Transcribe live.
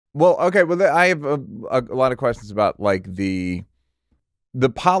Well, okay. Well, I have a lot of questions about like the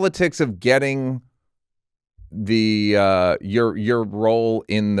politics of getting the your role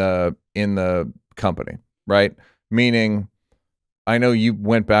in the company, right? Meaning, I know you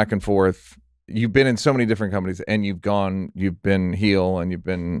went back and forth. You've been in so many different companies, and you've been heel, and you've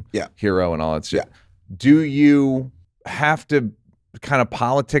been hero, and all that shit. Yeah. Do you have to kind of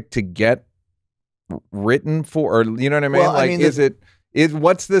politic to get written for, or you know what I mean? Well, I like, mean,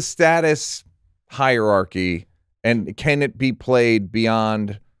 what's the status hierarchy, and can it be played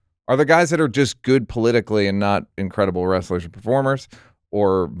beyond? Are there guys that are just good politically and not incredible wrestlers or performers,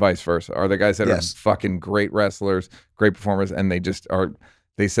 or vice versa? Are there guys that Yes. are fucking great wrestlers, great performers, and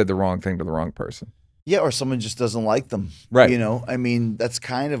they said the wrong thing to the wrong person? Yeah, or someone just doesn't like them. Right. You know, I mean, that's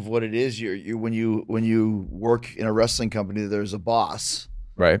kind of what it is. You when you work in a wrestling company, there's a boss.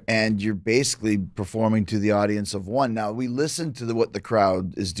 Right. And you're basically performing to the audience of one. Now, we listen to what the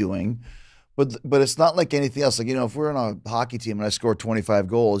crowd is doing, but it's not like anything else. Like, you know, if we're on a hockey team and I score 25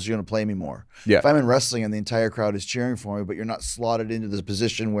 goals, you're going to play me more. Yeah. If I'm in wrestling and the entire crowd is cheering for me, but you're not slotted into this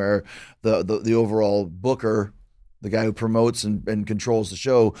position where the overall booker, the guy who promotes and controls the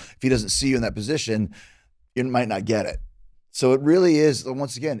show, if he doesn't see you in that position, you might not get it. So it really is,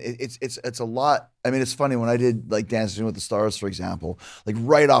 once again, it's a lot. I mean, it's funny when I did like Dancing with the Stars, for example, like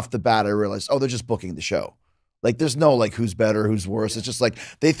right off the bat, I realized, oh, they're just booking the show. Like there's no like who's better, who's worse. It's just like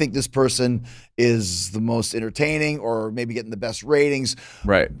they think this person is the most entertaining or maybe getting the best ratings.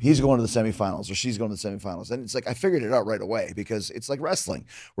 Right. He's going to the semifinals or she's going to the semifinals. And it's like, I figured it out right away because it's like wrestling.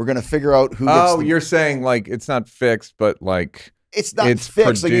 We're going to figure out who gets you're saying like it's not fixed, but like it's not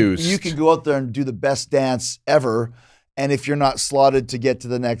fixed. Produced. Like you can go out there and do the best dance ever. And if you're not slotted to get to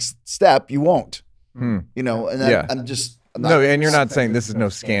the next step, you won't. You know, and I'm not, no, and you're not saying this is no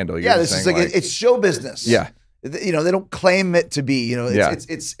scandal. You're this is like it's show business. Yeah. You know, they don't claim it to be, you know,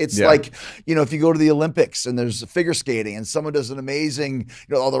 it's like, you know, if you go to the Olympics and there's figure skating and someone does an amazing,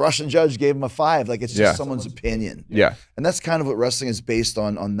 you know, the Russian judge gave him a 5, like it's just someone's opinion. Yeah. And that's kind of what wrestling is based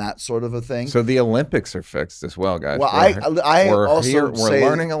on that sort of a thing. So the Olympics are fixed as well, guys. Well, we're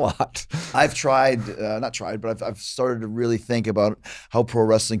learning a lot. I've not tried, but I've started to really think about how pro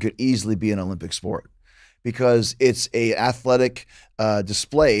wrestling could easily be an Olympic sport. Because it's a athletic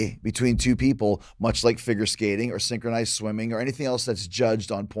display between two people, much like figure skating or synchronized swimming or anything else that's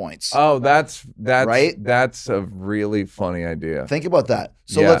judged on points. Oh, that's right. That's a really funny idea. Think about that.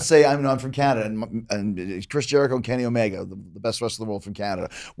 So let's say I'm from Canada and Chris Jericho and Kenny Omega, the best wrestler in the world from Canada.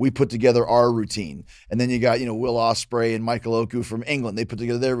 We put together our routine, and then you got Will Ospreay and Michael Oku from England. They put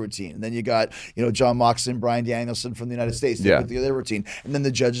together their routine, and then you got John Moxley and Bryan Danielson from the United States. They put together their routine, and then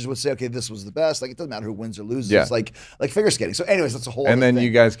the judges would say, okay, this was the best. Like it doesn't matter who wins or loses. It's like figure skating. So, anyways, that's a whole. And then thing. You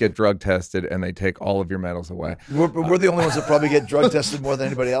guys get drug tested, and they take all of your medals away. We're the only ones that probably get drug tested more than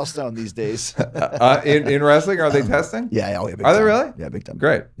anybody else down these days. In wrestling, are they testing? Yeah, big time. Are they really? Yeah, big time.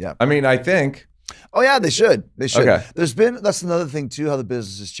 Great. Yeah. I mean, I think. Oh yeah, they should. They should. Okay. That's another thing too, how the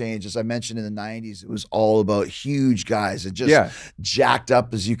business has changed. As I mentioned in the 90s, it was all about huge guys and just jacked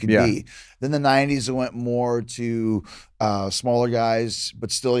up as you could be. Then the 90s, it went more to smaller guys,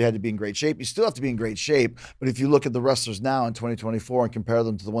 but still you had to be in great shape. You still have to be in great shape, but if you look at the wrestlers now in 2024 and compare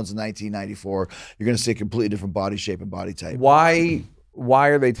them to the ones in 1994, you're going to see a completely different body shape and body type. Why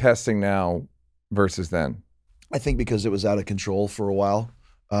are they testing now versus then? I think because it was out of control for a while.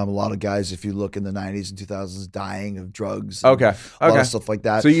 A lot of guys, if you look in the 90s and 2000s, dying of drugs. A lot of stuff like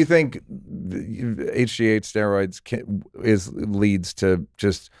that. So you think HGH steroids leads to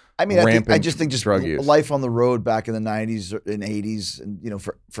just I just think drug use. Life on the road back in the 90s and 80s, and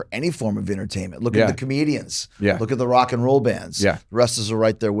for any form of entertainment. Look at the comedians. Yeah. Look at the rock and roll bands. Yeah. The wrestlers are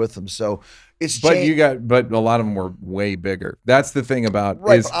right there with them. So it's but a lot of them were way bigger. That's the thing about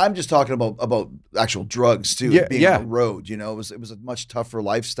but I'm just talking about actual drugs too. Being on the road, it was a much tougher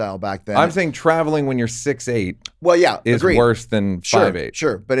lifestyle back then. I'm saying traveling when you're 6'8". Well, yeah, is worse than 5'8".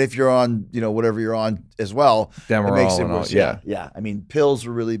 Sure, but if you're on whatever you're on as well, Demerol, it makes it and worse. all, Yeah. I mean, pills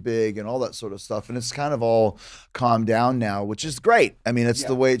were really big and all that sort of stuff, and it's kind of all calmed down now, which is great. I mean, it's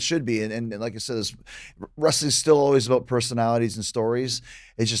the way it should be, and like I said, wrestling is still always about personalities and stories.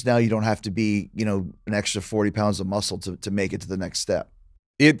 It's just now you don't have to be, an extra 40 pounds of muscle to make it to the next step.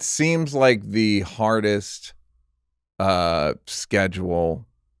 It seems like the hardest schedule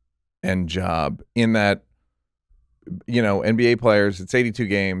and job in that, NBA players, it's 82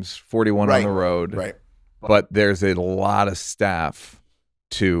 games, 41 on the road. Right. But there's a lot of staff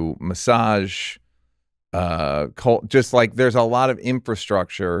to massage, just like there's a lot of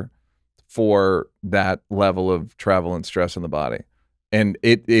infrastructure for that level of travel and stress on the body. And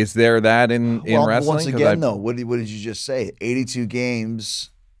is there that in wrestling? Once again, though, what did you just say? 82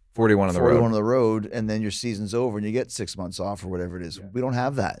 games 41 on the 41 road. on the road, and then your season's over and you get 6 months off or whatever it is. Yeah. We don't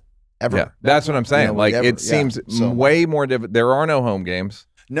have that ever. Yeah, that's what I'm saying. You know, like it seems way more different. There are no home games.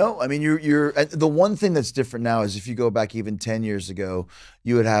 No, I mean you're the one thing that's different now is if you go back even 10 years ago,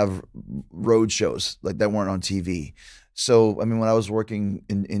 you would have road shows like that weren't on TV. So I mean, when I was working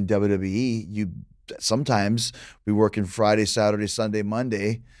in WWE, you sometimes we working Friday, Saturday, Sunday,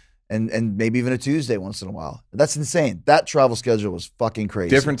 Monday, and maybe even a Tuesday once in a while. That's insane. That travel schedule was fucking crazy.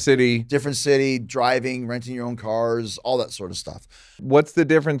 Different city, driving, renting your own cars, all that sort of stuff. What's the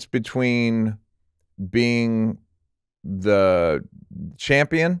difference between being the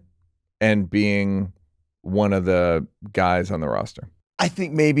champion and being one of the guys on the roster? I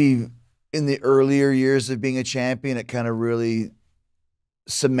think maybe in the earlier years of being a champion, it kind of really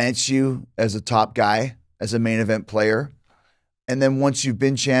cements you as a top guy, as a main event player. And then once you've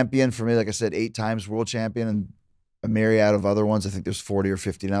been champion, for me, like I said, 8 times world champion and a myriad of other ones, I think there's 40 or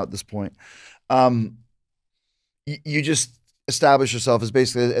 50 now at this point. You just establish yourself as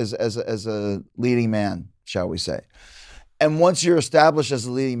basically as a leading man, shall we say. And once you're established as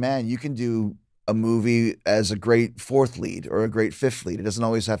a leading man, you can do a movie as a great 4th lead or a great 5th lead. It doesn't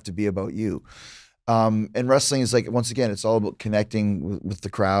always have to be about you. And wrestling is like, once again, it's all about connecting with the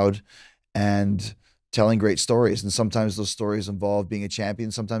crowd and telling great stories. And sometimes those stories involve being a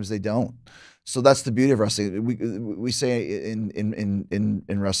champion. Sometimes they don't. So that's the beauty of wrestling. We say in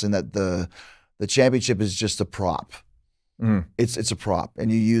wrestling that the championship is just a prop. It's a prop, and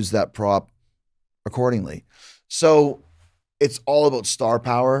you use that prop accordingly. So it's all about star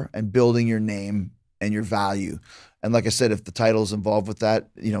power and building your name and your value. And like I said, if the title is involved with that,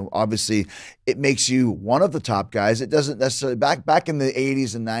 you know, obviously it makes you one of the top guys. It doesn't necessarily, back in the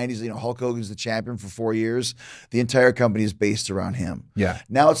 80s and 90s, you know, Hulk Hogan's the champion for 4 years. The entire company is based around him. Yeah.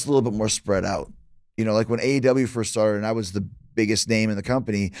 Now it's a little bit more spread out. You know, like when AEW first started and I was the biggest name in the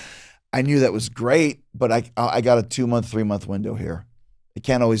company, I knew that was great, but I got a 2-month, 3-month window here. It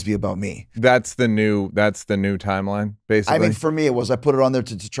can't always be about me. That's the new timeline, basically. I mean, for me, it was I put it on there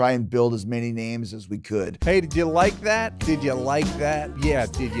to try and build as many names as we could. Hey, did you like that? Did you like that? Yeah,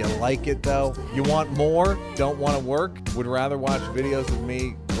 did you like it, though? You want more? Don't want to work? Would rather watch videos of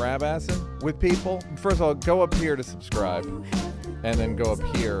me grab-assing with people? First of all, go up here to subscribe, and then go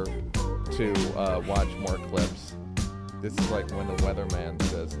up here to watch more clips. This is like when the weatherman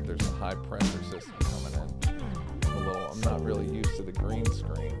says there's a high-pressure system coming in. I'm not really used to the green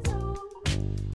screen.